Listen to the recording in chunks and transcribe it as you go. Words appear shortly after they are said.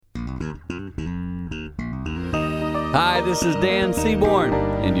Hi, this is Dan Seaborn,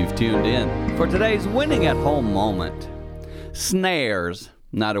 and you've tuned in for today's Winning at Home moment. Snares,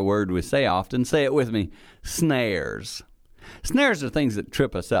 not a word we say often. Say it with me, snares. Snares are things that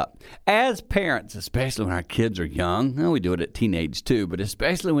trip us up. As parents, especially when our kids are young, we do it at teenage too, but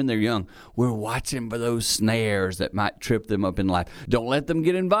especially when they're young, we're watching for those snares that might trip them up in life. Don't let them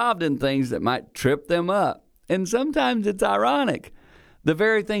get involved in things that might trip them up. And sometimes it's ironic. The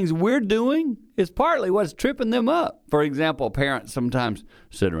very things we're doing is partly what's tripping them up. For example, parents sometimes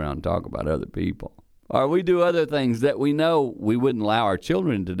sit around and talk about other people. Or we do other things that we know we wouldn't allow our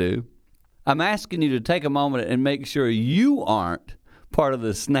children to do. I'm asking you to take a moment and make sure you aren't part of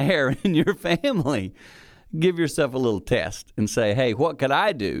the snare in your family. Give yourself a little test and say, hey, what could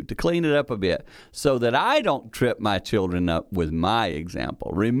I do to clean it up a bit so that I don't trip my children up with my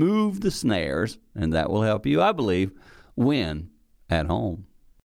example? Remove the snares, and that will help you, I believe, win at home.